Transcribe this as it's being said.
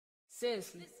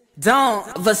Seriously. Don't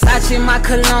Versace my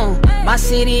cologne, my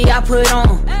city I put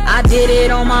on. I did it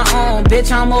on my own,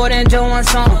 bitch. I'm more than just one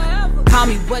song. Call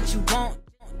me what you want,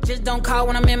 just don't call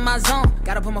when I'm in my zone.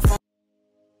 Gotta put my phone.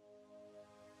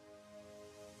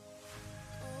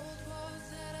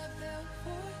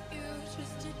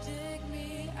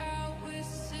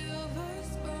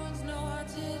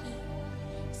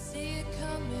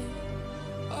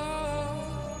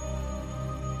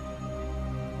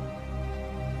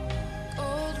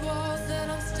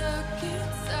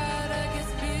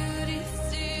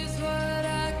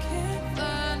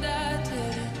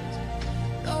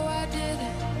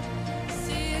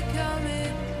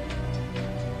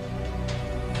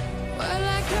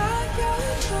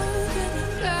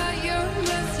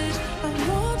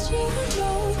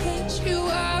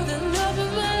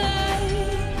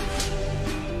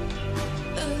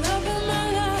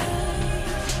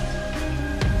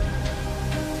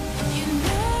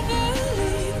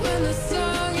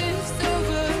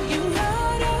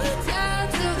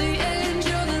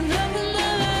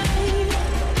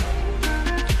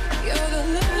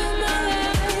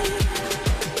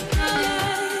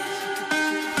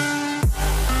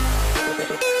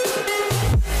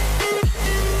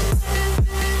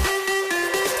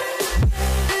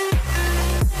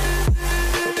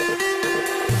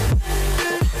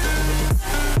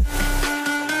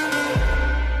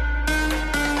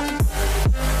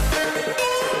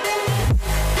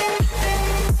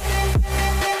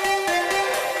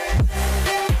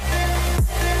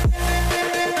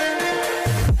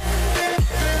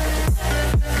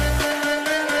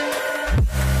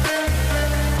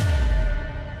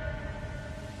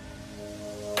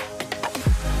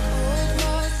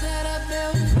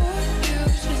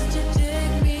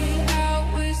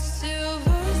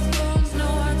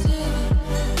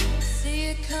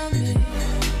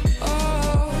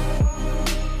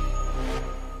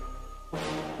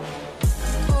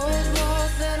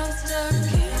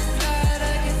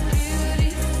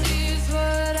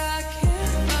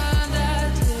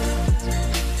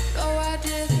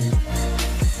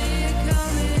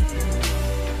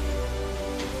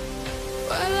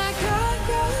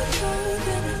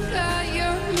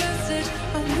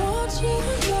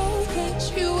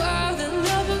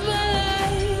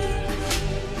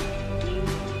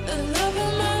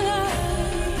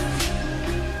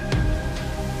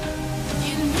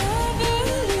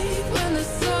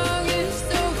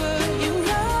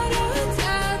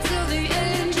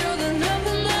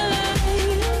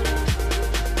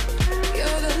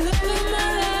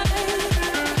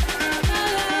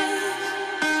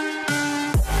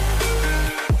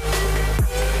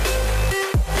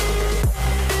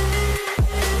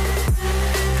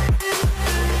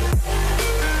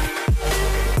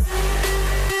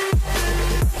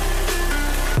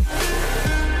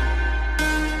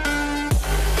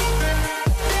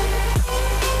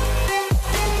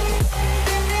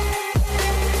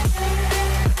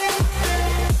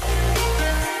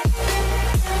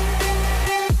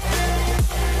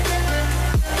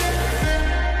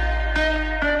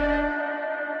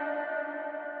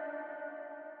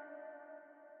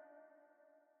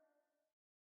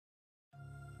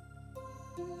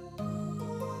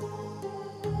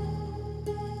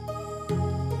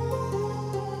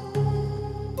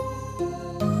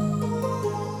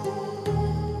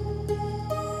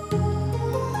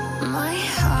 My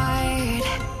heart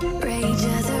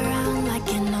rages around like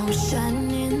an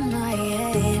ocean in my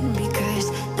head,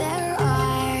 because there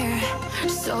are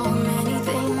so many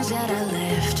things that I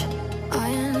left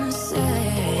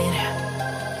unsaid.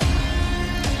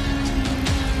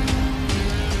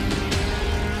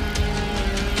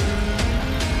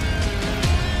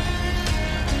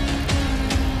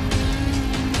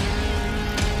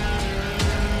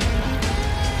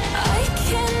 I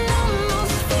can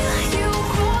almost feel you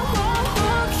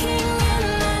walking in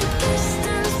the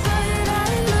distance, but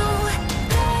I know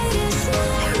that it's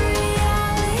not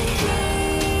reality.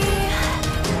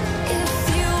 If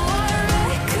you are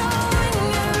echoing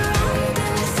around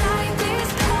inside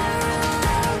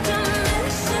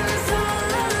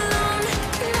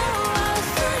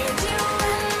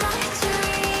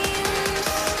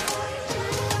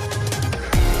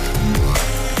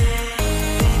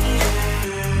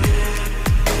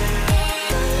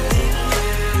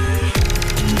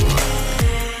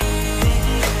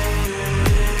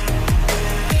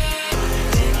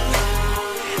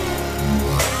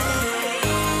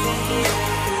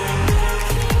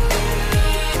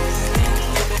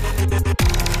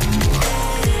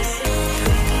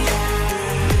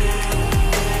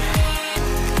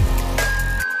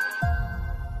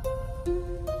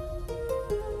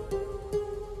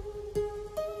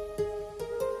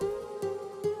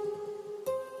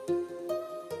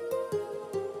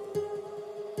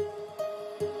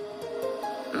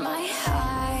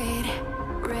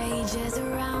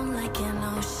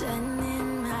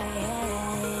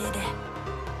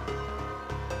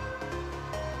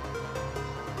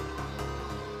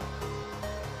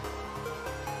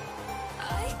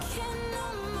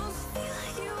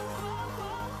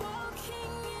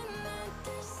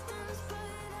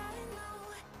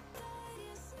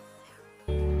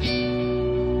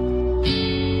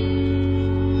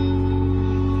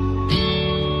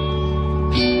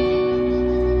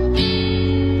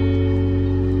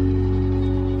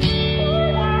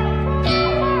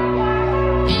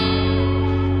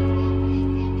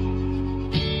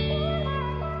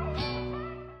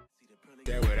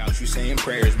you, saying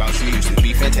prayers about you. Used to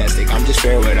be fantastic, I'm just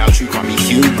fair without you. Call me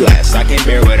Hugh Glass, I can't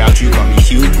bear without you. Call me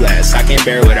Hugh Glass, I can't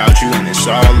bear without you. And it's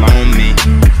all on me.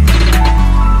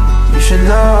 You should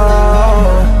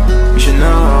know, you should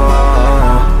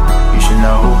know, you should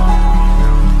know.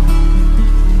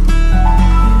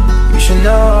 You should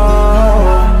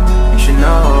know, you should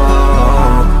know,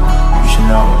 you should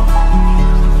know.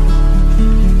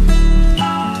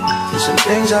 There's some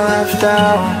things I left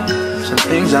out, some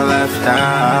things I left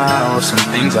out, some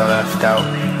things I left out.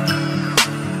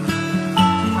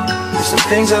 There's some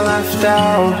things I left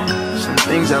out, some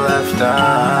things I left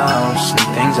out,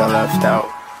 some things I left out.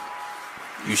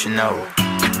 You should know.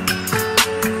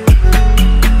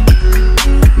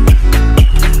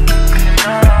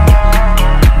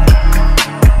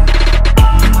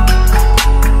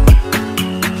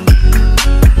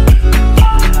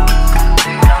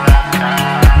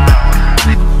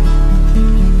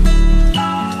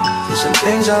 Some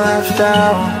things I left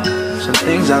out, some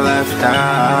things I left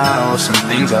out, some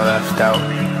things I left out.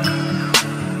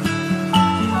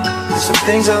 Some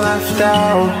things I left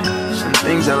out, some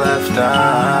things I left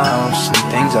out,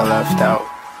 some things I left out.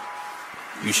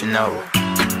 You should know.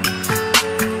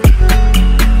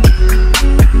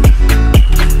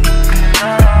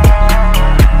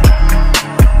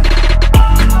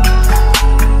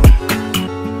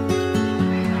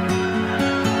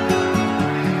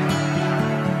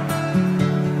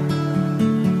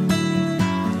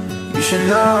 You should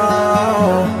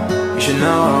know, you should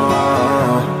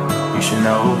know, you should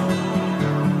know.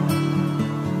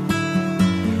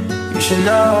 You should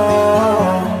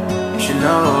know, you should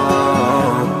know,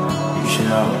 you should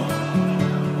know.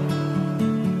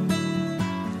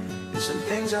 There's some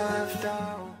things I left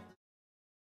out.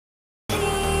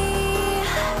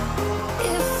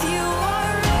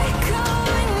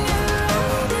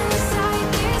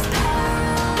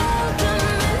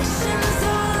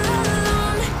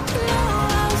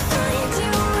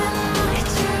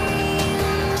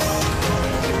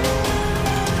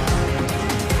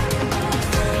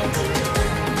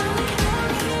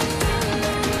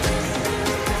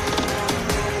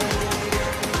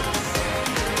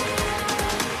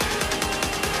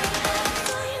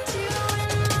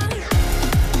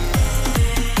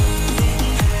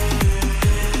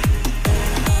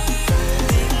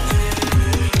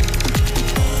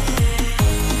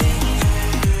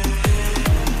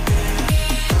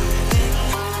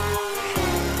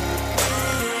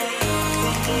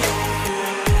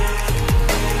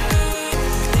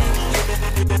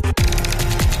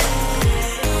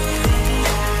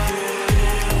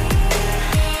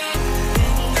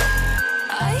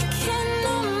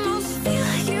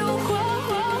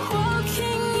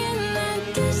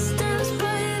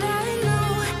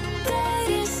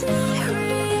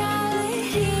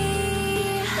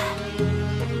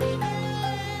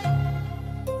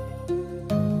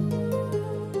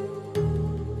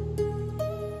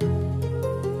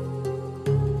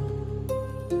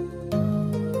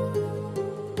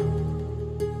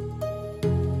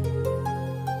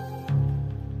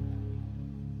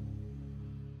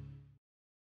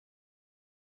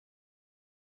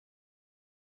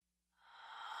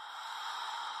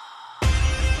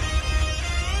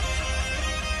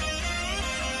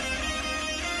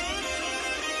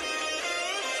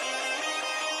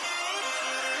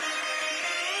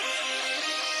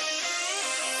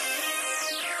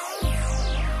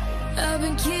 I've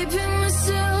been keeping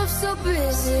myself so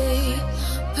busy,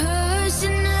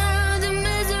 pushing out the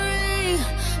misery,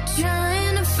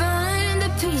 trying to find the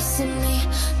peace in me.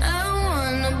 I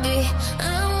wanna be,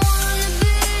 I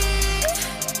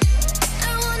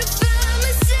wanna find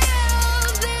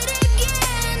myself, but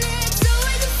again, it's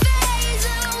always a phase.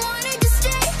 I wanted to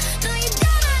stay, no you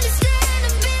don't understand.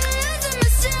 I've been losing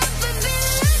myself, I've been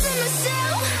losing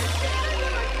myself.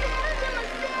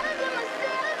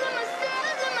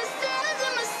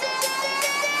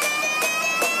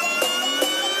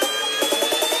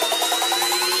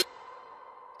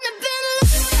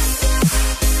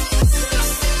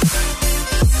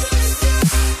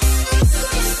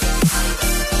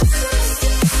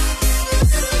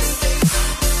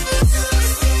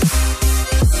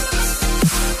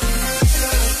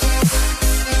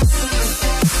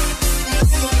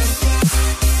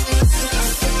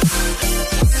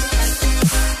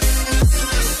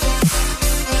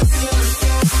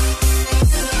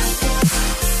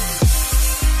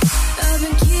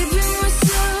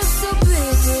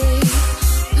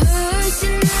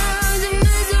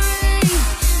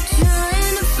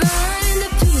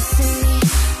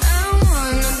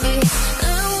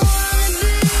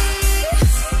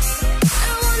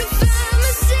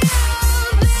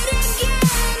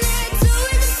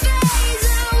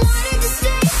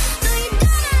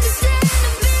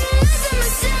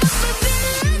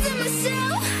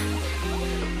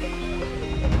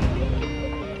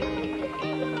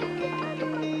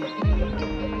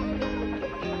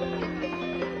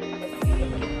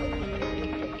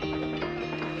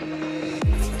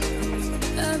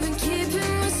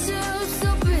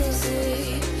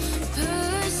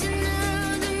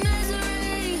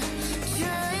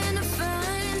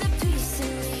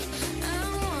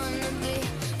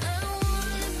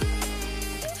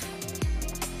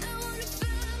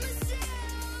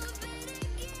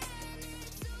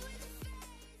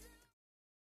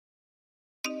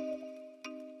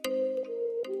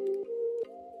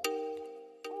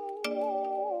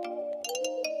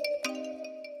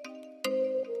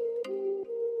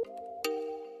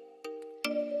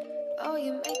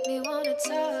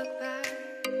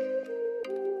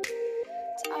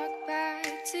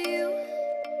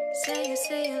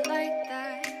 say it like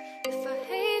that. If I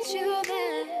hate you,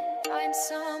 then find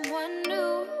someone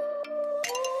new.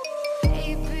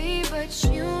 Baby, but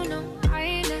you know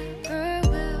I never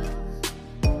will.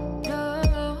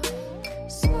 No,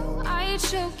 so I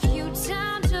choke you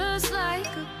down just like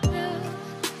a pill.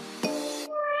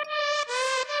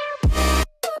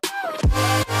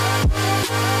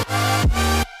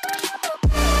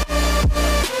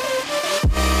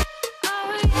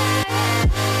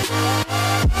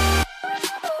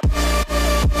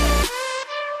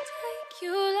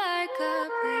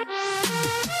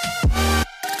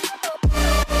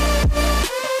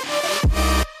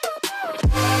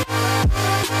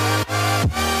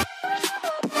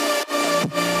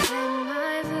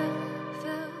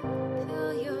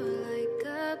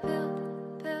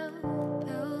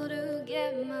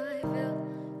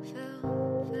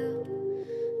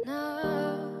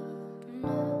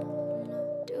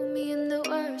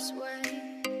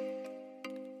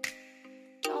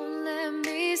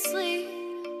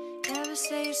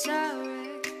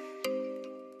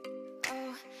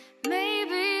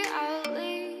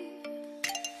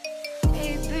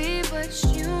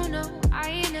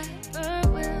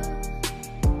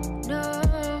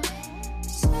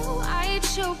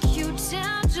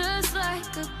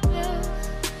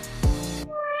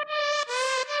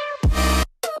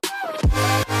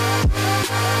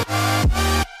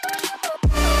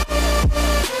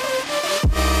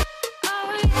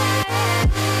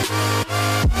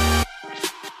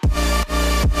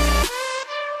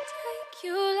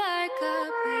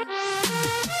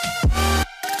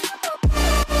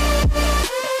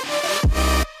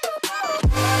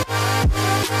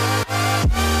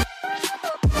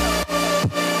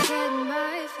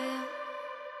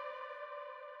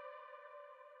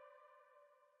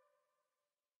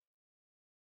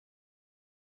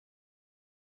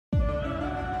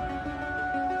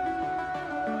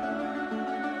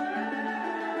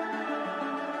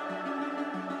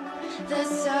 The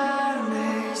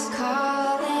summer's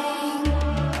calling.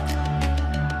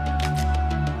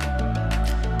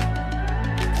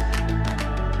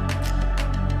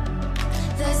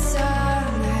 The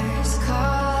summer's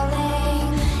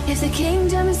calling. If the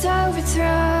kingdom is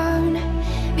overthrown,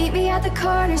 meet me at the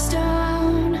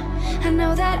cornerstone. I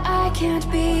know that I can't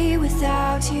be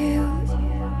without you.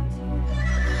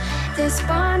 This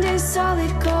bond is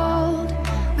solid gold.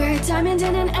 We're a diamond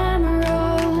and an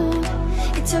emerald.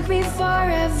 It took me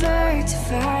forever to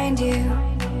find you.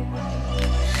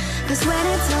 'Cause when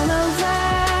it's all over,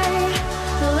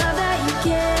 the love that you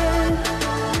give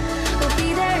will be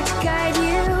there to guide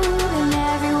you in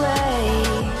every way.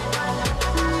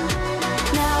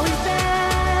 Now we've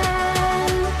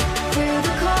been through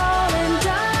the cold and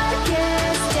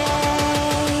darkest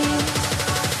days.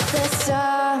 The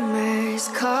summer's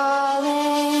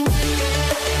calling.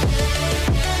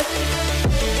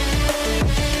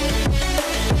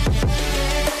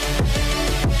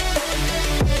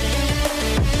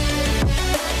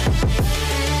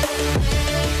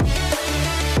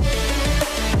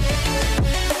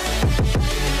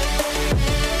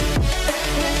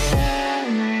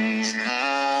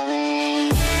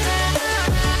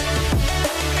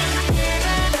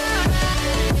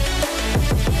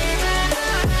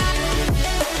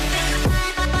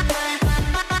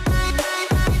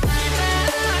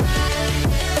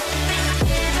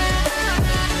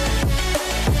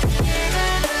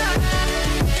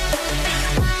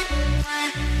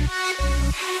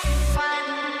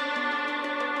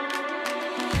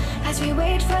 As we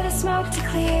wait for the smoke to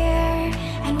clear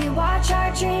and we watch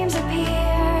our dreams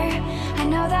appear, I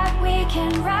know that we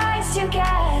can rise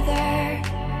together.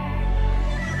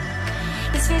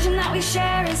 This vision that we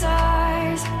share is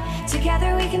ours.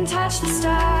 Together we can touch the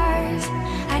stars.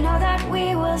 I know that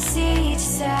we will see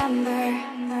December.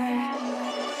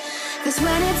 'Cause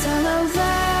when it's all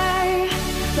over,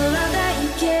 the love that you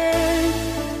give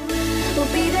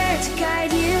will be there to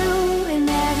guide you